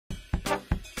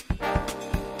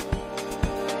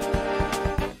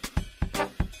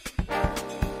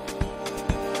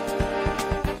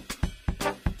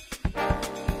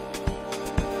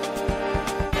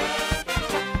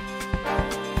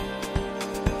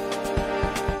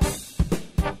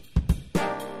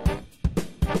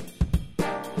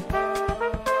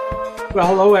Well,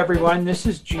 hello everyone. This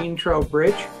is Gene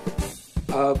Trowbridge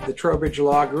of the Trowbridge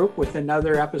Law Group with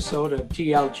another episode of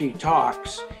TLG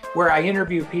Talks, where I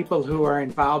interview people who are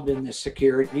involved in the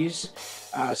securities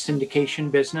syndication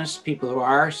business, people who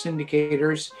are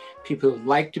syndicators, people who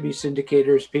like to be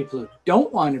syndicators, people who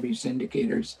don't want to be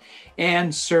syndicators,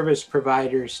 and service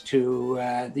providers to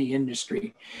the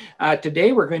industry.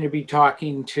 Today, we're going to be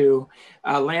talking to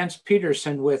Lance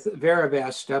Pederson with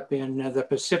Verivest up in the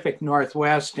Pacific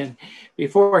Northwest. And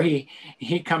before he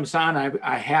comes on,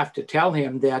 I have to tell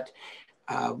him that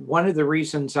one of the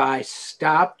reasons I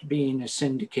stopped being a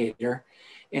syndicator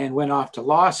and went off to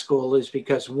law school is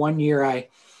because one year I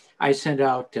sent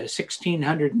out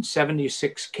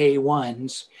 1,676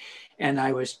 K1s, and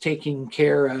I was taking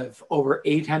care of over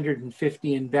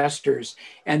 850 investors,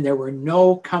 and there were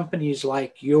no companies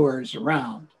like yours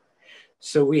around.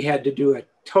 So we had to do it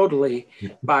totally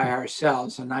by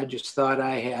ourselves. And I just thought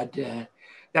I had,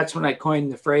 that's when I coined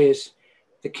the phrase,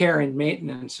 the care and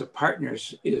maintenance of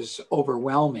partners is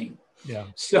overwhelming. Yeah.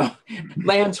 So,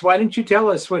 Lance, why don't you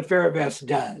tell us what Verivest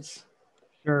does?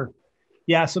 Sure.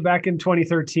 Yeah. So back in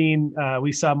 2013,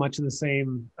 we saw much of the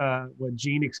same what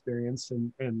Gene experienced,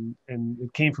 and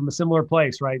it came from a similar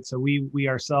place, right? So we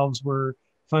ourselves were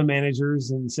fund managers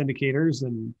and syndicators,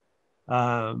 and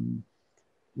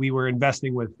we were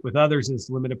investing with others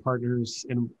as limited partners,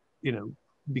 and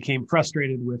became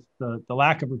frustrated with the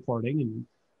lack of reporting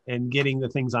and getting the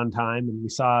things on time, and we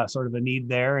saw sort of a need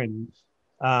there, and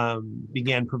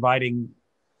began providing,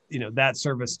 that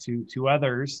service to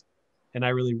others. And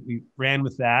we ran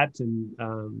with that, and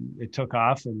it took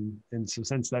off. And so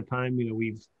since that time,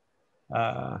 we've,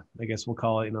 I guess we'll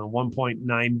call it,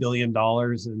 $1.9 billion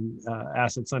in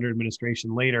assets under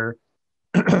administration later.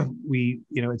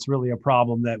 It's really a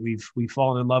problem that we've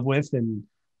fallen in love with and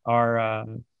are,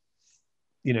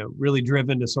 really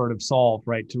driven to sort of solve,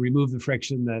 right? To remove the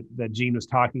friction that Gene was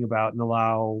talking about and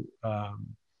allow,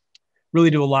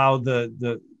 really to allow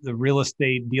the real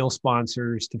estate deal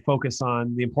sponsors to focus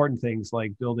on the important things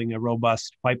like building a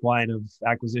robust pipeline of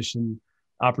acquisition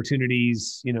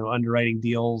opportunities, underwriting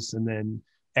deals, and then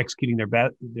executing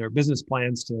their business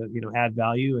plans to, add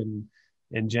value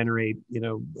and generate,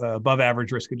 above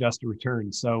average risk adjusted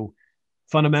returns. So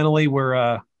fundamentally, we're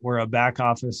a back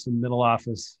office and middle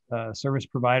office service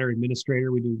provider,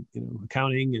 administrator. We do,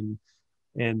 accounting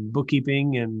and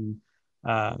bookkeeping and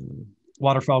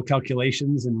waterfall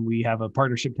calculations, and we have a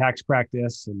partnership tax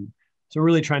practice. And so we're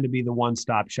really trying to be the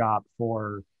one-stop shop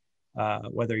for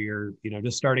whether you're,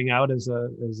 just starting out as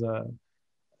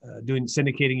doing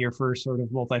syndicating your first sort of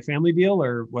multifamily deal,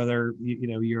 or whether,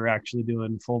 you're actually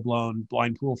doing full-blown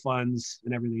blind pool funds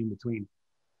and everything in between.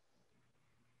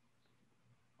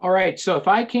 All right. So if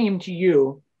I came to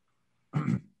you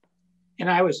and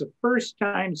I was a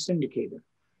first-time syndicator,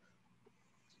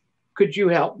 could you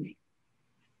help me?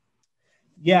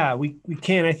 Yeah, we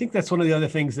can. I think that's one of the other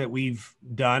things that we've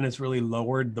done is really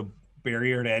lowered the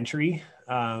barrier to entry.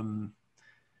 A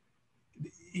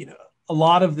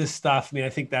lot of this stuff, I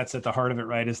think that's at the heart of it,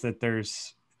 right? Is that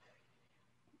there's,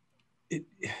 to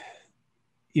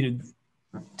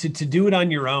do it on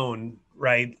your own,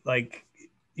 right? Like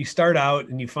you start out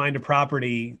and you find a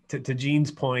property, to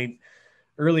Gene's point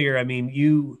earlier,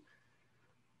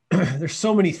 there's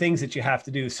so many things that you have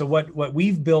to do. So what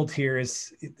we've built here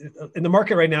is, in the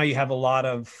market right now, you have a lot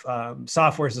of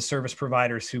software as a service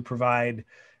providers who provide,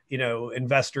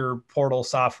 investor portal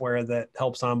software that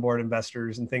helps onboard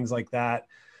investors and things like that.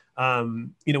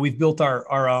 We've built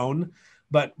our own,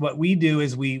 but what we do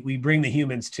is we bring the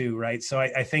humans too, right? So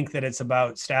I think that it's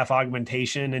about staff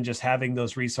augmentation and just having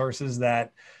those resources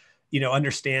that,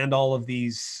 understand all of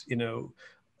these,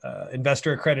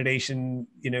 investor accreditation,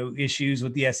 issues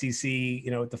with the SEC,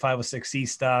 with the 506C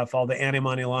stuff, all the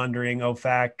anti-money laundering,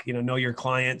 OFAC, know your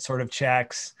client sort of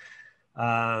checks,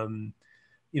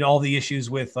 all the issues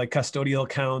with like custodial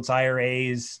accounts,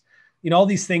 IRAs, all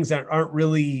these things that aren't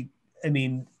really,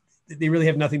 they really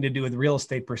have nothing to do with real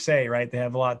estate per se, right? They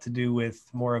have a lot to do with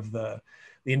more of the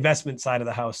investment side of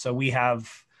the house. So we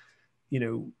have,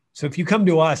 so if you come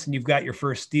to us and you've got your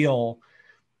first deal,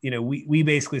 we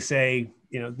basically say,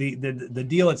 the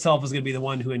deal itself is going to be the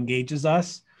one who engages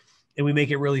us. And we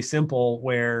make it really simple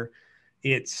where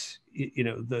it's,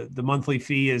 the monthly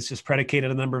fee is just predicated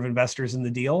on the number of investors in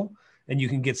the deal, and you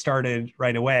can get started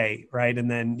right away. Right. And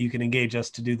then you can engage us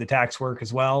to do the tax work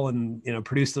as well. And,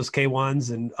 produce those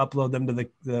K1s and upload them to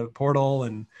the portal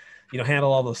and,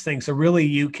 handle all those things. So really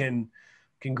you can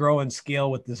grow and scale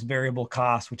with this variable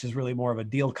cost, which is really more of a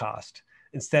deal cost,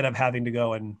 instead of having to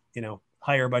go and,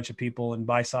 hire a bunch of people and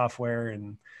buy software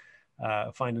and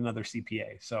find another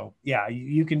CPA. So yeah,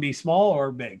 you can be small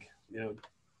or big.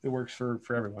 it works for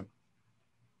everyone.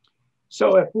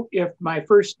 So if my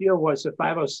first deal was a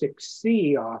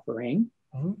 506c offering,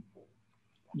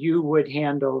 you would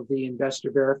handle the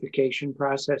investor verification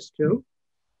process too?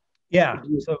 Yeah.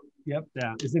 So, yep.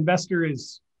 Yeah. As investor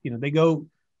is, so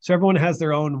everyone has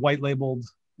their own white labeled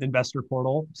investor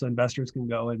portal. So investors can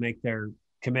go and make their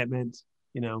commitment.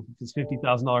 If it's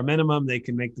 $50,000 minimum, they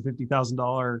can make the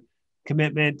 $50,000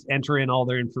 commitment, enter in all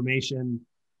their information.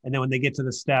 And then when they get to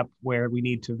the step where we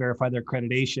need to verify their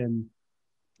accreditation,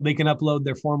 they can upload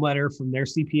their form letter from their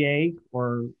CPA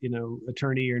or,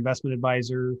 attorney or investment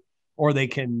advisor, or they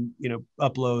can,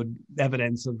 upload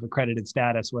evidence of accredited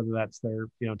status, whether that's their,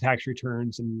 tax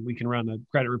returns, and we can run a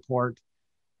credit report,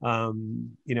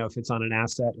 if it's on an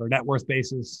asset or net worth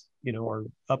basis, or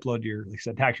upload your, like I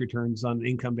said, tax returns on an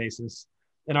income basis.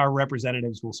 And our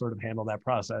representatives will sort of handle that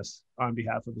process on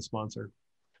behalf of the sponsor.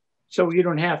 So you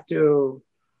don't have to,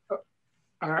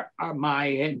 my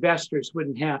investors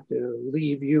wouldn't have to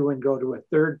leave you and go to a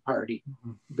third party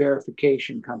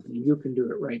verification company. You can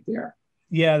do it right there.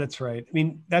 Yeah, that's right. I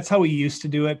mean, that's how we used to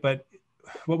do it. But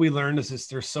what we learned is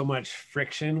there's so much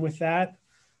friction with that.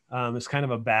 It's kind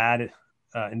of a bad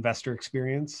investor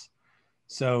experience.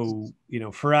 So,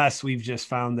 for us, we've just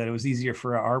found that it was easier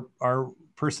for our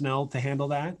personnel to handle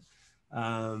that.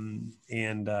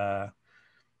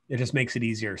 It just makes it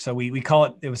easier. So we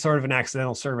call it was sort of an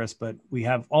accidental service, but we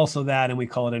have also that, and we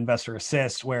call it investor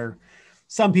assist, where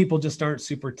some people just aren't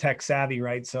super tech savvy,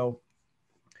 right? So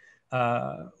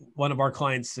one of our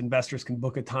clients, investors, can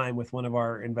book a time with one of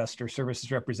our investor services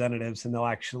representatives, and they'll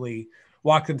actually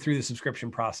walk them through the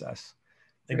subscription process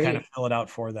and kind of fill it out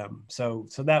for them. So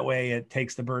that way it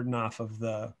takes the burden off of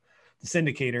the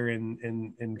syndicator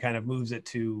and kind of moves it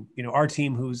to, our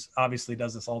team, who's obviously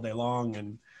does this all day long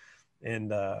and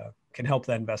can help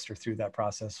that investor through that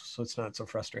process, so it's not so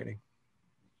frustrating.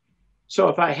 So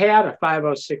if I had a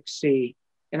 506c,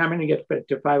 and I'm going to get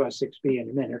to 506b in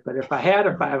a minute, but if I had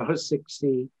a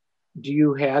 506c, do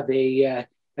you have a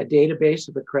database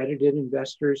of accredited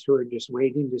investors who are just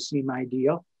waiting to see my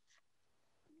deal?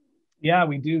 Yeah,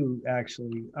 we do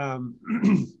actually.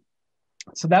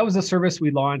 So that was a service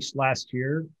we launched last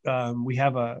year. We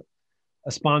have a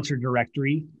sponsor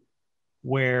directory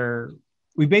where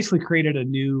we basically created a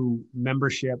new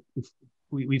membership.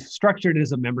 We've structured it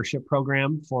as a membership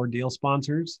program for deal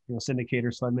sponsors,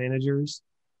 syndicators, fund managers,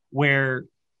 where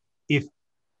if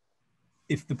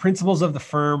the principals of the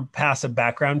firm pass a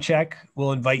background check,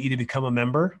 we'll invite you to become a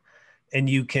member, and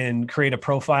you can create a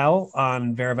profile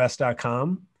on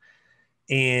verivest.com.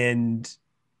 And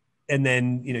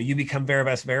then, you become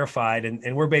Verivest verified,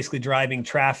 and we're basically driving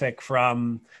traffic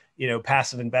from,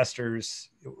 passive investors.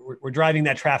 We're driving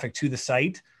that traffic to the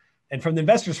site. And from the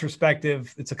investor's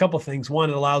perspective, it's a couple of things. One,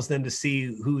 it allows them to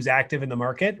see who's active in the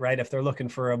market, right? If they're looking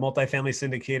for a multifamily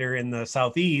syndicator in the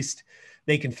Southeast,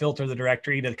 they can filter the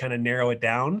directory to kind of narrow it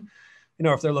down.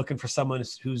 If they're looking for someone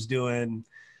who's doing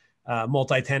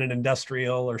multi-tenant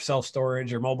industrial or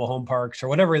self-storage or mobile home parks or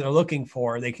whatever they're looking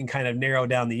for, they can kind of narrow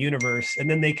down the universe. And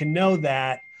then they can know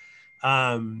that,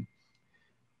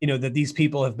 that these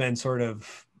people have been sort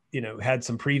of, had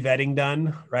some pre-vetting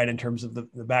done, right? In terms of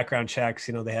the background checks,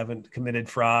 they haven't committed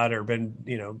fraud or been,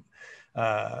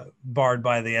 barred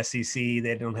by the SEC.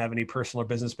 They don't have any personal or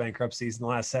business bankruptcies in the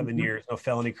last 7 years, no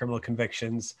felony criminal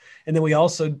convictions. And then we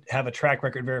also have a track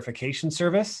record verification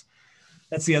service.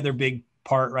 That's the other big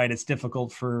part, right? It's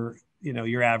difficult for,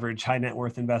 your average high net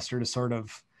worth investor to sort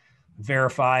of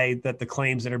verify that the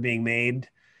claims that are being made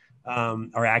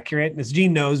are accurate. And as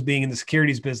Gene knows, being in the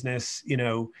securities business,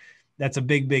 that's a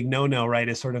big no-no, right?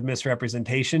 Is sort of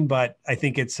misrepresentation. But I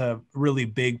think it's a really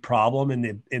big problem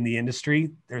in the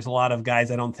industry. There's a lot of guys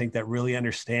I don't think that really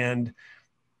understand,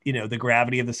 the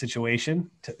gravity of the situation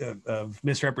of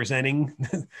misrepresenting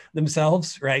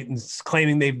themselves, right? And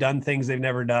claiming they've done things they've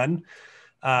never done.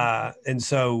 And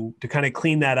so to kind of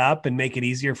clean that up and make it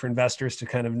easier for investors to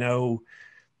kind of know,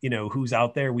 who's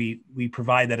out there, we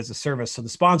provide that as a service. So the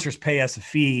sponsors pay us a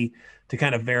fee to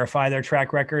kind of verify their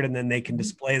track record, and then they can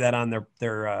display that on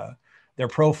their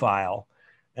profile.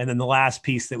 And then the last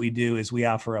piece that we do is we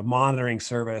offer a monitoring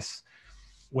service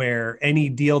where any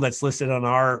deal that's listed on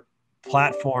our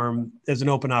platform as an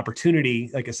open opportunity,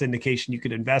 like a syndication you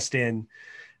could invest in,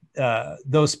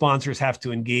 those sponsors have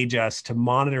to engage us to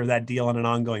monitor that deal on an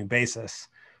ongoing basis.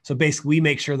 So basically we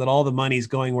make sure that all the money's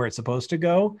going where it's supposed to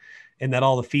go, and that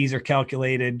all the fees are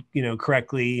calculated,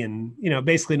 correctly. And,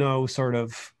 basically no sort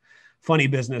of funny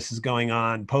business is going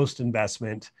on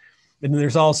post-investment. And then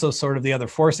there's also sort of the other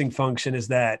forcing function is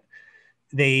that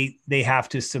they have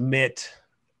to submit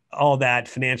all that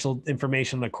financial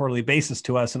information on a quarterly basis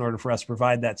to us in order for us to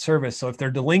provide that service. So if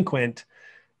they're delinquent,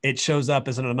 it shows up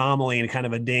as an anomaly and kind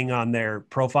of a ding on their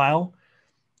profile.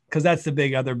 Because that's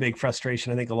the other big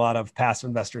frustration I think a lot of passive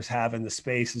investors have in the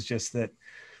space, is just that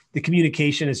the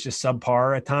communication is just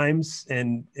subpar at times.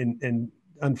 And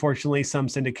unfortunately, some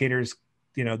syndicators,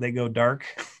 they go dark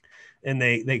and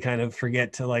they kind of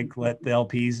forget to like let the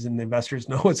LPs and the investors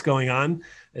know what's going on.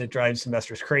 And it drives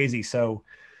investors crazy. So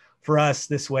for us,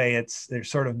 this way, they're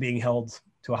sort of being held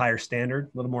to a higher standard,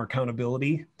 a little more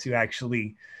accountability to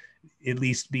actually at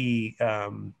least be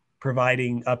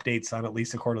providing updates on at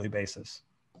least a quarterly basis.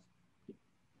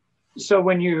 So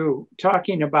when you're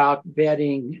talking about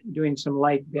vetting, doing some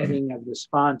light vetting of the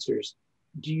sponsors,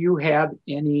 do you have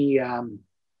any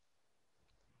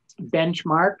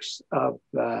benchmarks of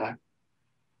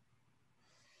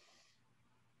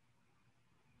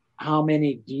how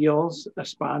many deals a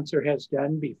sponsor has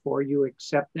done before you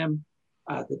accept them,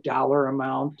 the dollar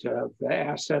amount of the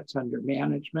assets under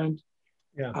management,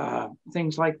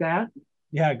 things like that?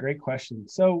 Yeah, great question.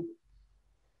 So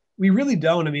we really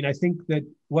don't. I mean, I think that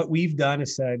what we've done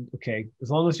is said, okay,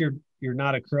 as long as you're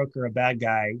not a crook or a bad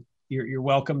guy, you're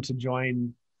welcome to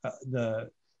join the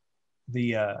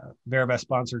Verivest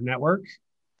sponsored network.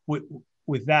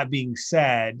 With that being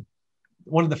said,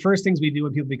 one of the first things we do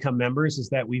when people become members is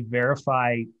that we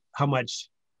verify how much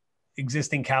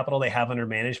existing capital they have under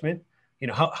management.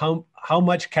 How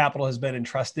much capital has been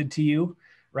entrusted to you,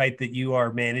 right, that you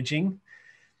are managing.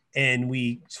 And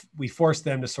we force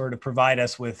them to sort of provide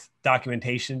us with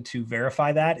documentation to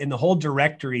verify that. And the whole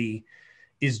directory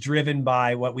is driven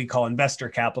by what we call investor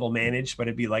capital managed, but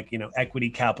it'd be like, equity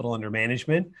capital under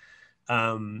management.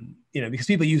 Because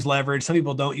people use leverage, some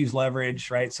people don't use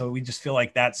leverage, right? So we just feel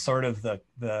like that's sort of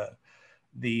the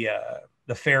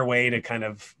fair way to kind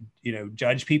of,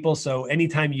 judge people. So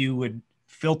anytime you would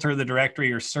filter the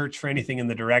directory or search for anything in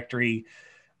the directory,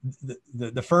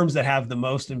 the firms that have the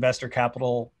most investor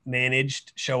capital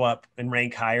managed show up and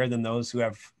rank higher than those who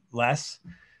have less,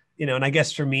 and I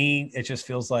guess for me, it just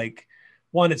feels like,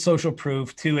 one, it's social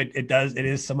proof. Two, it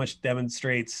is so much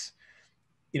demonstrates,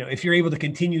 if you're able to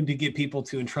continue to get people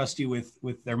to entrust you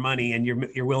with their money, and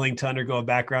you're willing to undergo a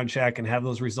background check and have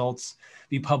those results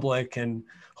be public and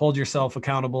hold yourself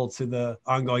accountable to the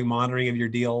ongoing monitoring of your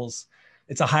deals,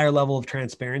 it's a higher level of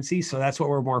transparency. So that's what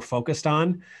we're more focused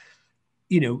on.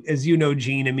 As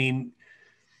Gene, I mean,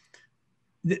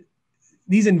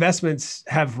 these investments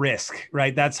have risk,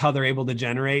 right? That's how they're able to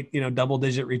generate,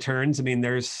 double-digit returns. I mean,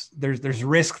 there's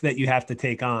risk that you have to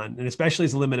take on, and especially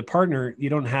as a limited partner, you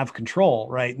don't have control,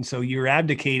 right? And so you're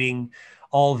abdicating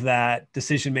all of that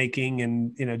decision-making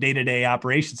and day-to-day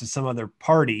operations to some other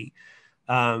party.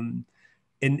 And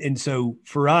so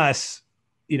for us,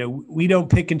 we don't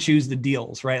pick and choose the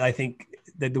deals, right? I think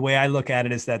that the way I look at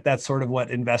it is that that's sort of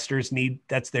what investors need.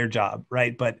 That's their job,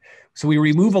 right? But so we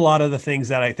remove a lot of the things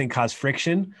that I think cause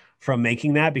friction from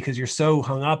making that, because you're so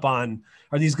hung up on,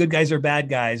 are these good guys or bad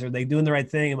guys? Are they doing the right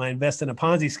thing? Am I investing in a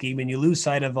Ponzi scheme? And you lose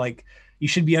sight of, like, you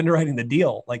should be underwriting the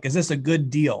deal. Like, is this a good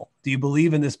deal? Do you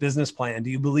believe in this business plan? Do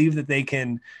you believe that they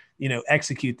can,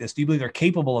 execute this? Do you believe they're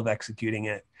capable of executing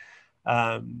it?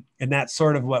 And that's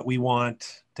sort of what we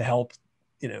want to help,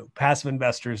 passive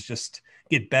investors just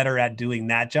get better at doing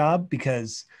that job,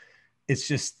 because it's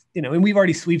just, and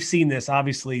we've seen this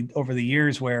obviously over the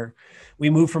years, where we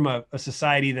moved from a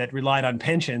society that relied on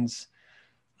pensions,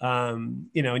 and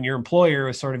your employer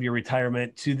was sort of your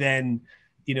retirement, to then,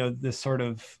 this sort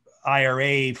of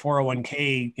IRA,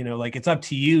 401k, like, it's up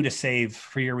to you to save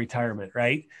for your retirement.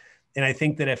 Right. And I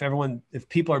think that if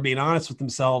people are being honest with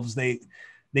themselves, they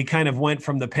kind of went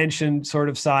from the pension sort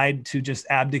of side to just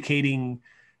abdicating,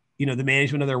 the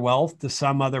management of their wealth to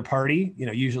some other party,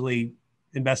 usually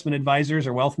investment advisors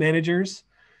or wealth managers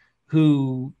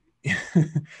who,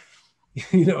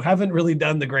 haven't really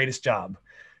done the greatest job.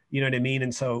 You know what I mean?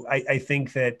 And so I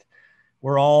think that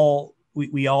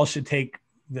we all should take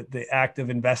the act of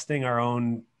investing our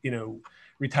own,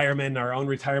 our own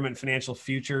retirement financial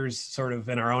futures sort of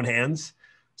in our own hands.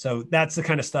 So that's the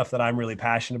kind of stuff that I'm really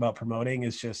passionate about promoting,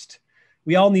 is just,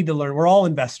 we all need to learn. We're all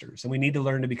investors, and we need to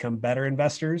learn to become better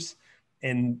investors.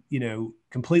 And,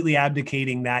 completely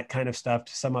abdicating that kind of stuff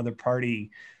to some other party,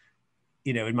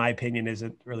 in my opinion,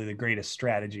 isn't really the greatest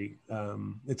strategy.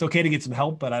 It's okay to get some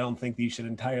help, but I don't think you should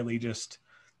entirely just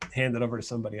hand it over to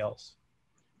somebody else.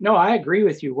 No, I agree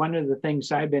with you. One of the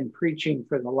things I've been preaching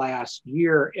for the last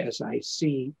year, as I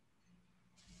see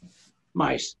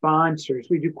my sponsors,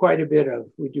 we do quite a bit of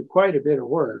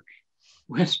work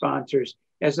with sponsors,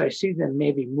 as I see them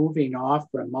maybe moving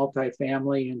off from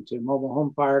multifamily into mobile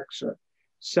home parks or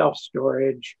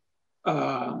self-storage.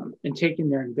 and taking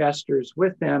their investors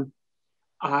with them,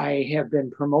 I have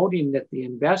been promoting that the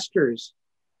investors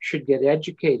should get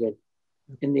educated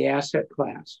in the asset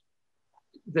class.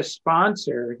 The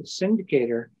sponsor, the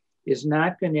syndicator, is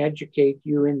not going to educate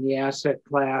you in the asset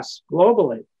class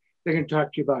globally. They're going to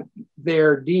talk to you about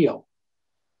their deal.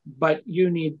 But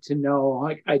you need to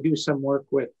know, I do some work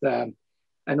with an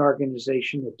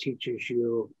organization that teaches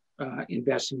you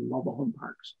investing in mobile home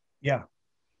parks. Yeah.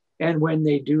 And when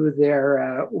they do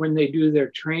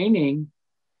their training,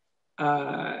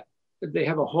 they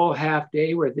have a whole half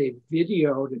day where they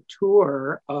videoed a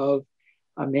tour of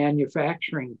a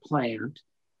manufacturing plant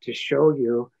to show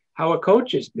you how a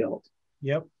coach is built.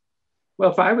 Yep.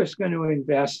 Well, if I was going to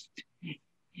invest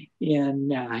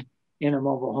in a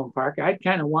mobile home park, I'd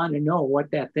kind of want to know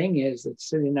what that thing is that's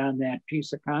sitting on that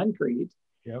piece of concrete.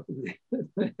 Yep.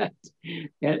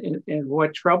 and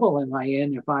what trouble am I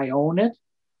in if I own it,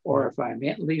 or if I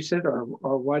lease it, or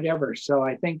whatever. So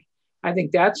I think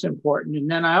that's important.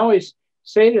 And then I always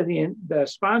say to the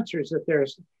sponsors that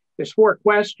there's 4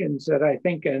 questions that I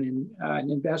think an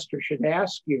investor should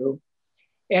ask you.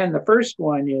 And the first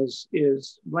one is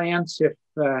Lance, if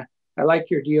I like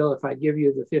your deal, if I give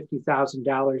you the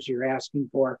 $50,000 you're asking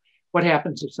for, what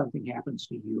happens if something happens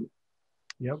to you?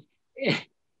 Yep.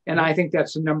 And I think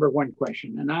that's the number 1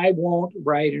 question. And I won't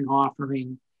write an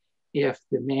offering if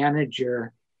the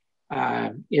manager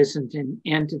isn't an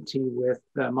entity with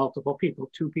multiple people.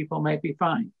 2 people might be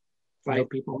fine. 5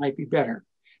 people might be better.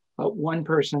 But 1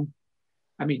 person,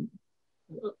 I mean,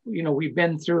 we've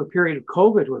been through a period of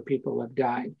COVID where people have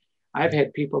died. I've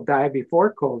had people die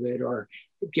before COVID, or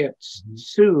get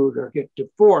sued, or get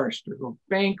divorced, or go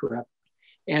bankrupt,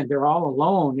 and they're all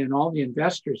alone, and all the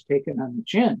investors take it on the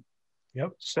chin.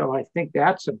 Yep. So I think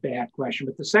that's a bad question.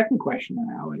 But the second question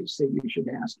I always say you should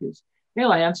ask is, hey,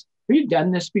 Lance, have you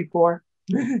done this before?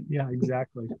 Yeah,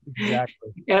 exactly.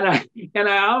 And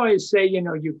I always say,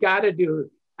 you've got to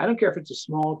do, I don't care if it's a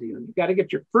small deal, you've got to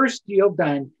get your first deal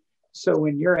done. So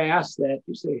when you're asked that,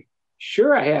 you say,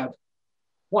 sure, I have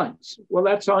once. Well,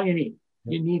 that's all you need.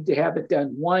 Yep. You need to have it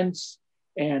done once,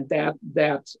 and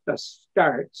that's a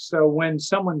start. So when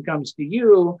someone comes to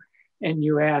you and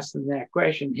you ask them that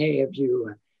question, hey, have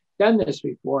you done this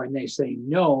before? And they say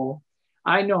no.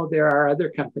 I know there are other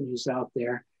companies out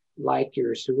there like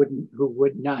yours who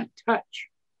would not touch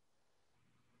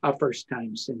a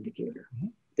first-time syndicator. Mm-hmm.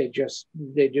 They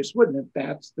just wouldn't.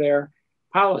 That's their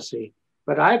policy.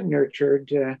 But I've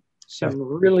nurtured some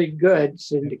really good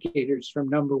syndicators from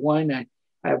number 1. I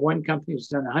have one company that's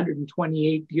done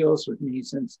 128 deals with me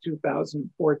since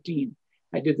 2014.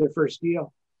 I did their first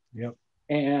deal. Yep.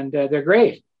 And they're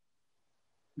great.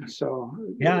 So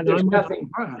yeah, there's nothing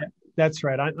wrong. That's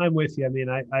right. I'm with you. I mean,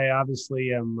 I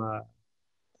obviously am.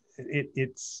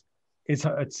 It's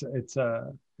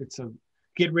a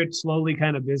get rich slowly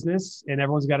kind of business, and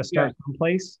everyone's got to start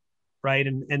someplace, right?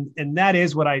 And that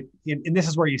is what and this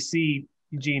is where you see,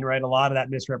 Gene, right? A lot of that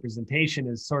misrepresentation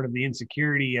is sort of the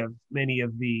insecurity of many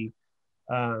of the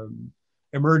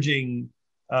emerging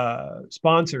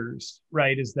sponsors,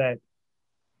 right? Is that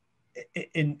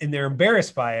and they're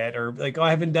embarrassed by it, or like, oh, I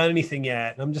haven't done anything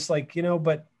yet. And I'm just like,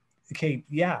 but okay,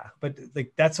 yeah, but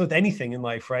like that's with anything in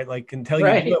life, right? Like until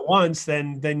you do it once,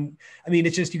 then I mean,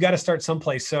 it's just you got to start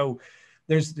someplace. So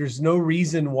there's no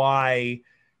reason why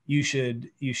you should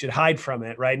hide from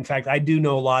it, right? In fact, I do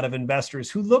know a lot of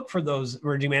investors who look for those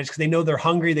emerging managers because they know they're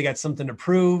hungry, they got something to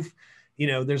prove.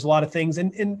 There's a lot of things,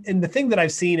 and the thing that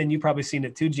I've seen, and you've probably seen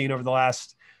it too, Gene, over the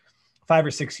last 5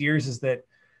 or 6 years, is that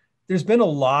there's been a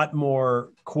lot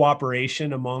more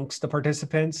cooperation amongst the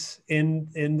participants in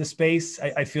the space.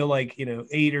 I feel like,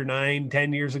 8 or 9,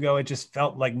 10 years ago, it just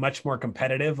felt like much more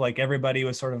competitive. Like everybody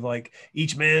was sort of like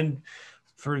each man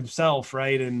for himself.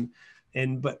 Right.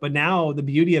 But now the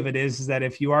beauty of it is that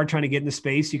if you are trying to get in the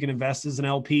space, you can invest as an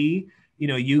LP,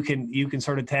 you can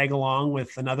sort of tag along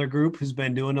with another group who's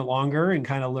been doing it longer and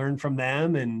kind of learn from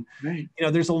them. And,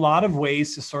 there's a lot of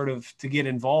ways to get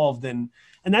involved. And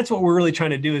that's what we're really trying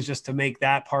to do, is just to make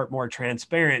that part more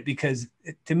transparent, because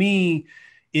to me,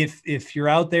 if you're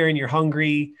out there and you're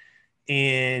hungry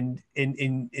and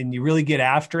you really get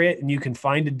after it and you can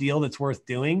find a deal that's worth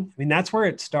doing, I mean, that's where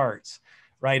it starts.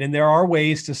 Right. And there are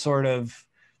ways to sort of,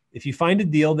 if you find a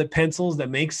deal that pencils,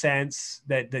 that makes sense,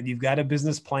 that you've got a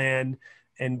business plan.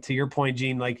 And to your point,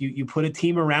 Gene, like you put a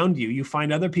team around you, you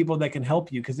find other people that can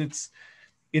help you, because it's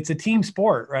a team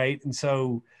sport. Right. And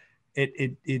so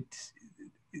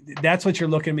that's what you're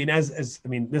looking. I mean,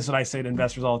 this is what I say to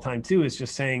investors all the time too, is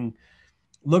just saying,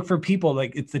 look for people,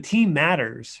 like the team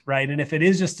matters. Right. And if it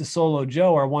is just a solo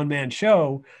Joe or one man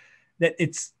show, that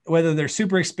it's whether they're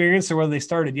super experienced or whether they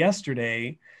started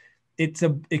yesterday,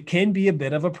 it can be a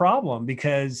bit of a problem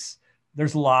because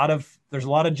there's a lot of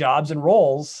jobs and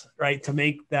roles, right, to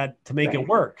make it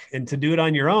work, and to do it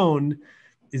on your own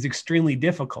is extremely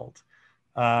difficult.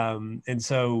 And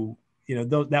so,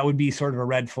 that would be sort of a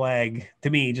red flag to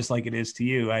me, just like it is to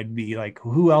you. I'd be like,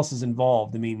 who else is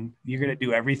involved? I mean, you're going to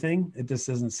do everything. It just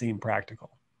doesn't seem practical.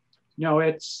 No,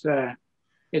 it's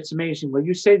amazing. Well,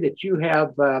 you say that you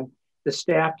have the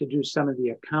staff to do some of the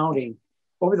accounting.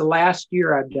 Over the last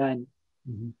year, I've done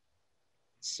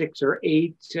 6 or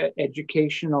 8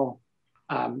 educational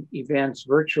events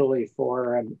virtually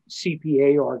for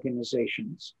CPA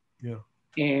organizations. Yeah.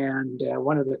 And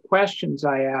one of the questions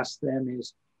I ask them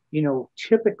is,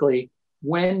 typically,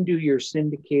 when do your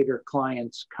syndicator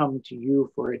clients come to you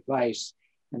for advice?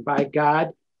 And by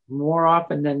God, more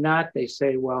often than not, they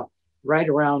say, well, right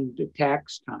around the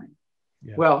tax time.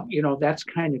 Yeah. Well, that's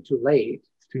kind of too late.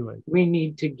 It's too late. We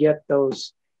need to get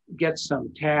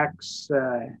some tax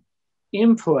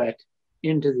input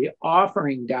into the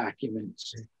offering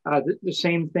documents. The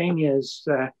same thing is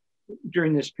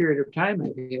during this period of time,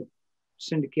 I've had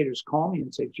syndicators call me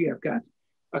and say, gee, I've got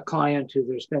a client who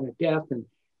there's been a death and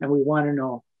we want to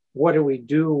know, what do we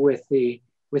do with the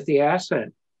asset?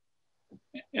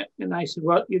 And I said,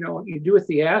 well, what you do with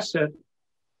the asset,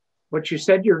 what you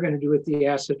said you were going to do with the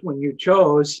asset when you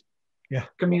chose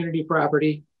community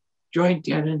property, joint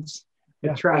tenants, the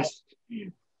trust,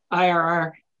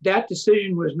 IRR, that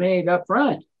decision was made up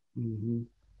front, and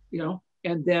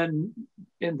then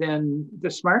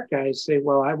the smart guys say,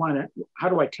 well, how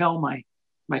do I tell my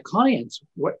clients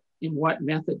in what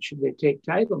method should they take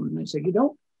title? And I say,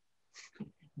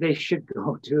 they should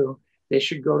go to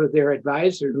their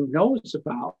advisor who knows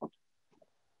about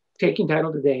taking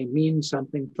title today means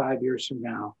something 5 years from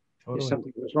now. Totally. If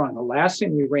something goes wrong. The last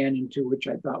thing we ran into, which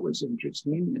I thought was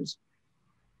interesting, is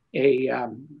a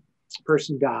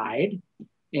person died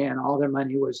and all their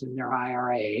money was in their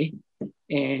IRA,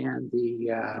 and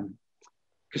the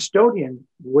custodian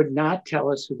would not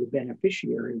tell us who the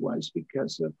beneficiary was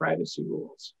because of privacy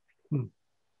rules.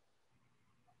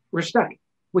 We're stuck.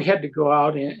 We had to go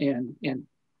out and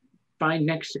find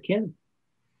next of kin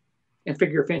and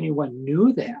figure if anyone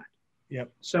knew that.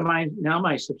 Yep. So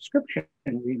my subscription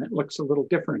agreement looks a little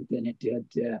different than it did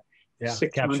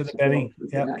 6 capture months the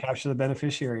ago. Capture the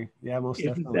beneficiary. Yeah, most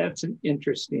definitely. That's an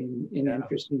interesting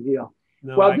deal.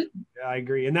 No, well, I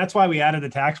agree, and that's why we added the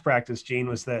tax practice, Gene,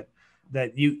 was that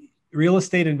real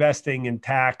estate investing and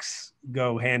tax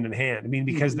go hand in hand. I mean,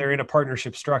 because they're in a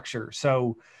partnership structure.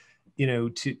 So,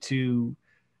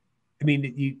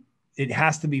 it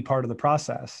has to be part of the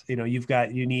process.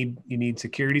 You need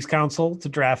securities counsel to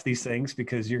draft these things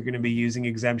because you're going to be using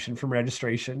exemption from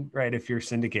registration, right? If you're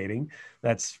syndicating,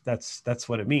 that's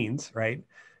what it means, right?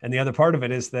 And the other part of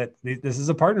it is that this is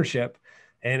a partnership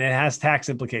and it has tax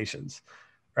implications,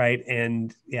 right?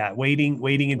 And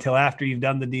waiting until after you've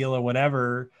done the deal or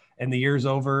whatever, and the year's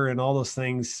over and all those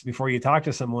things before you talk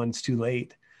to someone, it's too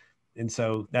late. And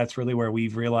so that's really where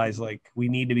we've realized, like, we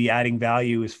need to be adding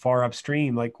value as far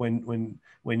upstream. Like when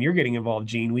you're getting involved,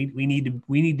 Gene, we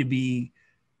need to be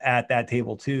at that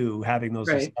table too, having those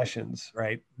discussions,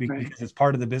 right? Because it's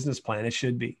part of the business plan. It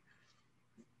should be.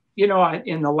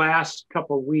 In the last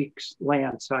couple of weeks,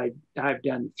 Lance, I've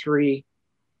done three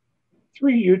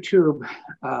YouTube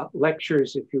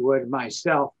lectures, if you would,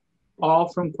 myself, all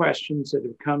from questions that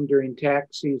have come during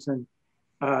tax season.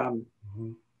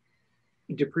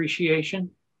 Depreciation,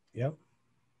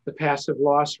 the passive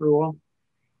loss rule,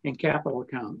 and capital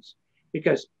accounts.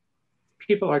 Because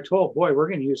people are told, boy, we're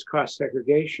going to use cost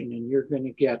segregation and you're going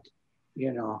to get,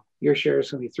 your share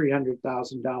is going to be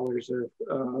 $300,000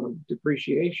 of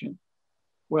depreciation.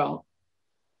 Well,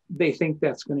 they think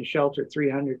that's going to shelter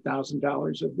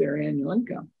 $300,000 of their annual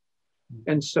income.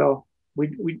 And so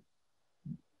we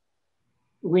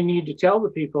need to tell the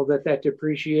people that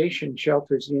depreciation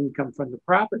shelters the income from the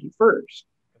property first.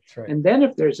 That's right. And then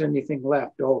if there's anything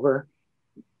left over,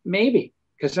 maybe,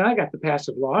 because then I got the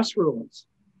passive loss rules.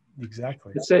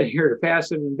 Exactly. It said you're a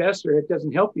passive investor. It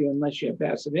doesn't help you unless you have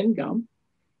passive income,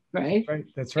 right?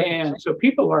 That's right. And so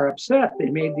people are upset. They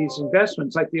made these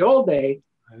investments like the old day.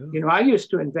 I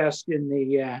used to invest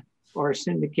in or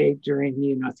syndicate during,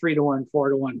 3-to-1,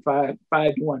 4-to-1,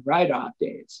 5-to-1 write-off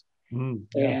days. And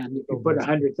if you put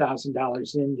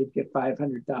 $100,000 in, you'd get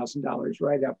 $500,000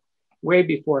 right up way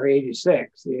before the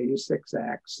 86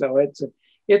 Act. So it's a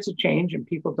change, and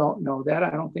people don't know that. I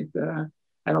don't think the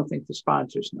I don't think the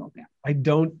sponsors know that. I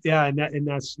don't, yeah, and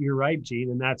that's you're right,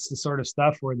 Gene, and that's the sort of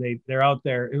stuff where they're out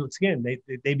there. It's, again,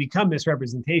 they become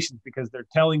misrepresentations because they're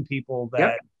telling people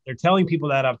that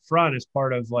up front as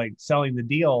part of like selling the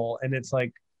deal, and it's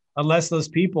like, unless those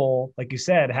people, like you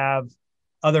said, have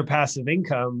other passive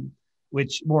income,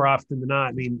 which more often than not,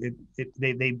 I mean,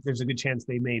 there's a good chance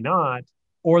they may not,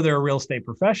 or they're a real estate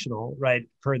professional, right,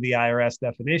 per the IRS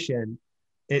definition.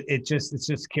 It's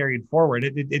just carried forward.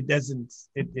 It doesn't,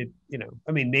 you know,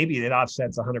 I mean, maybe it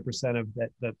offsets 100% of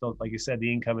that, like you said,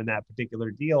 the income in that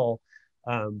particular deal,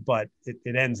 but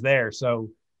it ends there. So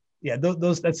yeah,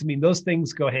 those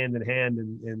things go hand in hand,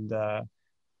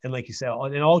 and like you said,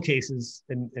 in all cases,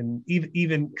 and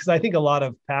even because I think a lot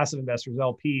of passive investors,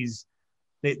 LPs,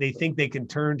 they think they can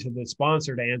turn to the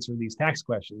sponsor to answer these tax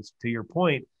questions. To your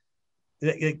point,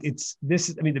 it's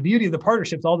this. I mean, the beauty of the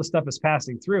partnerships, all the stuff is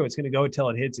passing through. It's going to go until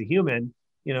it hits a human,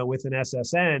 you know, with an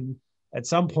SSN at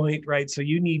some point, right? So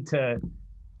you need to,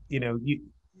 you know,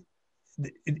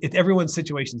 everyone's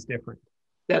situation is different.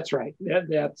 That's right.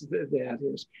 That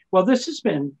is. Well, this has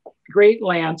been great,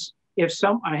 Lance.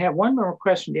 I have one more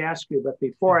question to ask you, but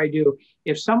before I do,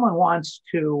 if someone wants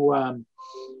to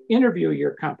interview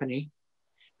your company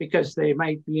because they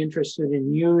might be interested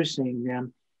in using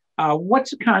them, what's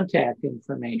the contact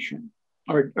information,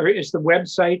 or is the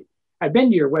website? I've been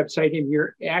to your website, and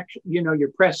your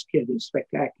press kit is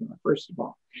spectacular. First of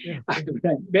all, yeah. I've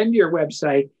been to your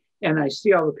website, and I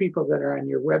see all the people that are on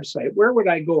your website. Where would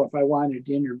I go if I wanted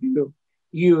to interview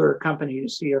you or a company to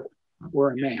see if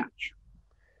we're a match?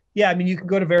 Yeah, I mean, you can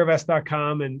go to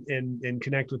verivest.com and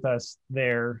connect with us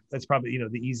there. That's probably, you know,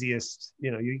 the easiest.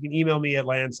 You know, you can email me at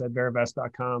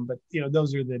lance@verivest.com, but you know,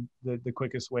 those are the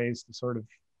quickest ways to sort of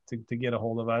to get a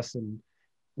hold of us, and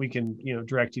we can, you know,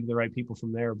 direct you to the right people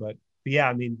from there. But yeah,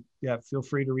 I mean, yeah, feel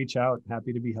free to reach out.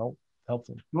 Happy to be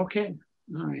helpful. Okay,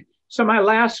 all right. So my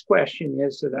last question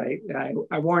is that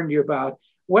I warned you about.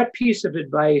 What piece of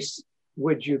advice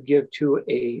would you give to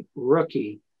a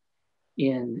rookie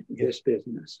in this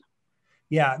business?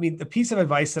 Yeah, I mean, the piece of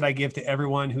advice that I give to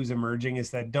everyone who's emerging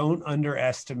is that don't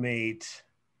underestimate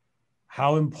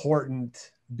how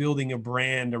important building a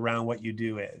brand around what you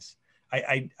do is.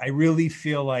 I really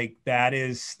feel like that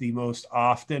is the most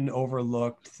often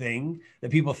overlooked thing,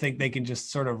 that people think they can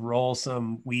just sort of roll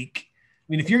some week. I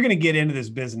mean, if you're going to get into this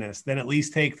business, then at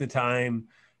least take the time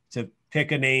to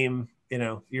pick a name. You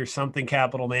know, you're something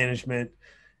capital management.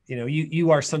 You know,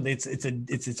 you are something. It's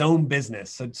its own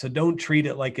business. So don't treat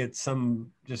it like it's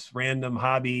some just random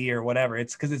hobby or whatever.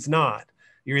 It's because it's not.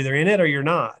 You're either in it or you're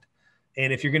not.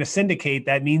 And if you're going to syndicate,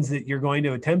 that means that you're going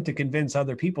to attempt to convince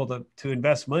other people to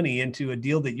invest money into a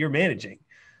deal that you're managing,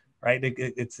 right?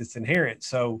 It's inherent.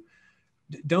 So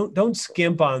don't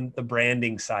skimp on the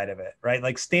branding side of it, right?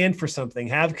 Like, stand for something,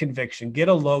 have conviction, get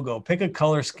a logo, pick a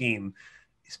color scheme,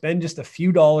 spend just a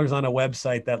few dollars on a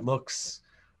website that looks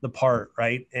the part,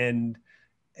 right? And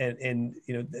you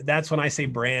know, that's when I say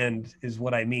brand is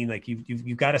what I mean. Like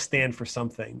you've got to stand for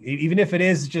something, even if it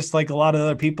is just like a lot of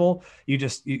other people.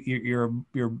 You're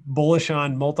bullish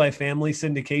on multifamily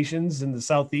syndications in the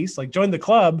Southeast. Like, join the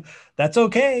club. That's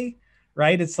okay,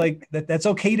 right? It's like that's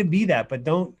okay to be that, but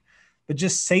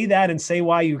just say that and say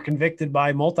why you're convicted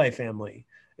by multifamily.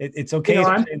 It's okay, you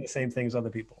know, to say the same thing as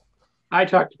other people. I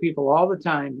talk to people all the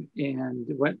time, and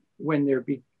when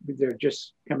they're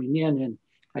just coming in, and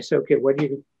I say, okay,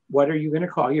 what are you going to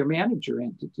call your manager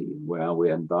entity? Well, we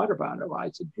hadn't thought about it. Well,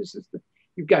 I said,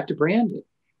 you've got to brand it.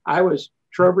 I was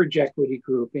Trowbridge Equity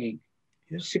Group Inc.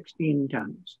 16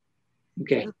 times.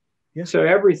 Okay. Yeah. So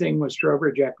everything was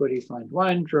Trowbridge Equity Fund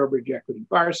 1, Trowbridge Equity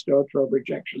Barstow,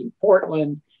 Trowbridge Equity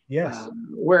Portland. Yes.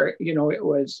 Where, you know, it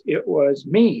was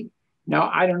me. Now,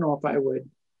 I don't know if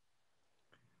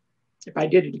I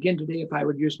did it again today, if I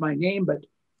would use my name, but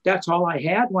that's all I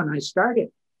had when I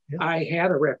started. Yeah. I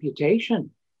had a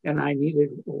reputation, and I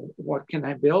needed, what can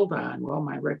I build on? Well,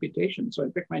 my reputation. So I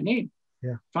picked my name.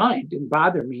 Yeah. Fine. Didn't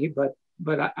bother me, but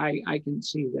I can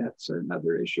see that's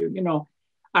another issue. You know,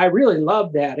 I really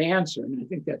love that answer, and I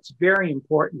think that's very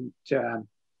important.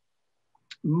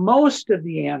 Most of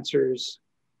the answers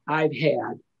I've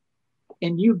had,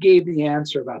 and you gave the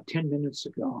answer about 10 minutes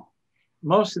ago,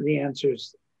 most of the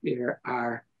answers there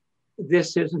are,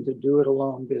 this isn't a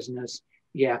do-it-alone business.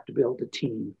 You have to build a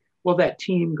team. Well, that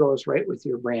team goes right with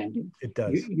your branding. It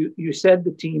does. You said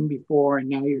the team before, and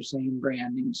now you're saying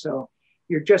branding. So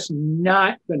you're just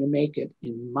not going to make it,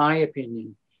 in my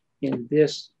opinion, in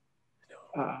this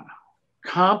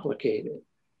complicated,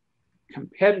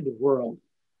 competitive world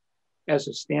as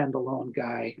a standalone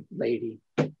guy, lady,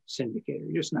 syndicator.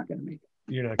 You're just not going to make it.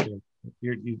 You're not gonna.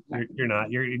 You're not.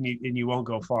 And you won't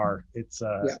go far. It's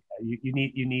you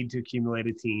need to accumulate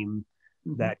a team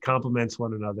that complements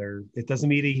one another. It doesn't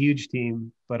need a huge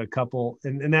team, but a couple,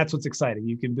 and that's what's exciting.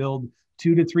 You can build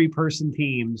 2 to 3 person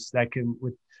teams that can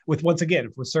with once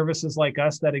again, with services like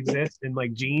us that exist, and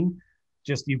like Gene,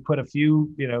 just you put a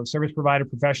few, service provider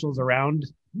professionals around,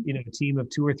 a team of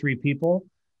 2 or 3 people,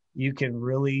 you can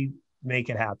really make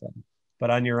it happen. But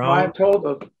on your own, I've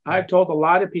told a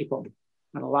lot of people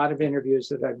on a lot of interviews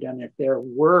that I've done, if there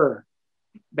were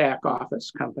back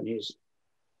office companies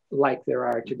like there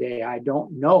are today, I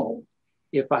don't know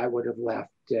if I would have left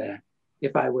the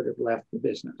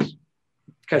business,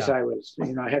 because I was,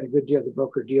 I had a good deal. The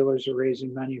broker dealers were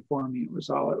raising money for me. It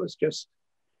was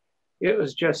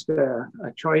just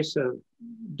a choice of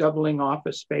doubling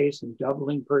office space and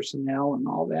doubling personnel and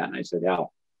all that. And I said,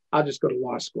 I'll just go to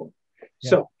law school. Yeah.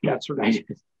 So that's what I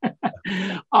did.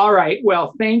 All right.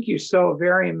 Well, thank you so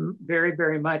very, very,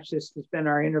 very much. This has been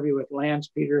our interview with Lance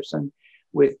Pederson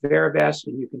with Verivest,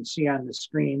 and you can see on the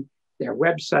screen their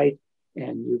website,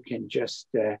 and you can just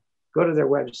go to their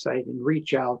website and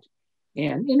reach out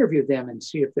and interview them and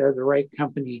see if they're the right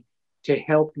company to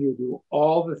help you do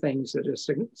all the things that a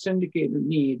syndicator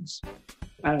needs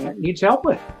help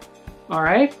with. All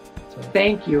right.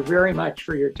 Thank you very much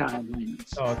for your time,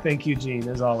 Lance. Oh, thank you, Gene.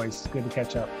 As always, good to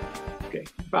catch up. Okay.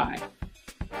 Bye.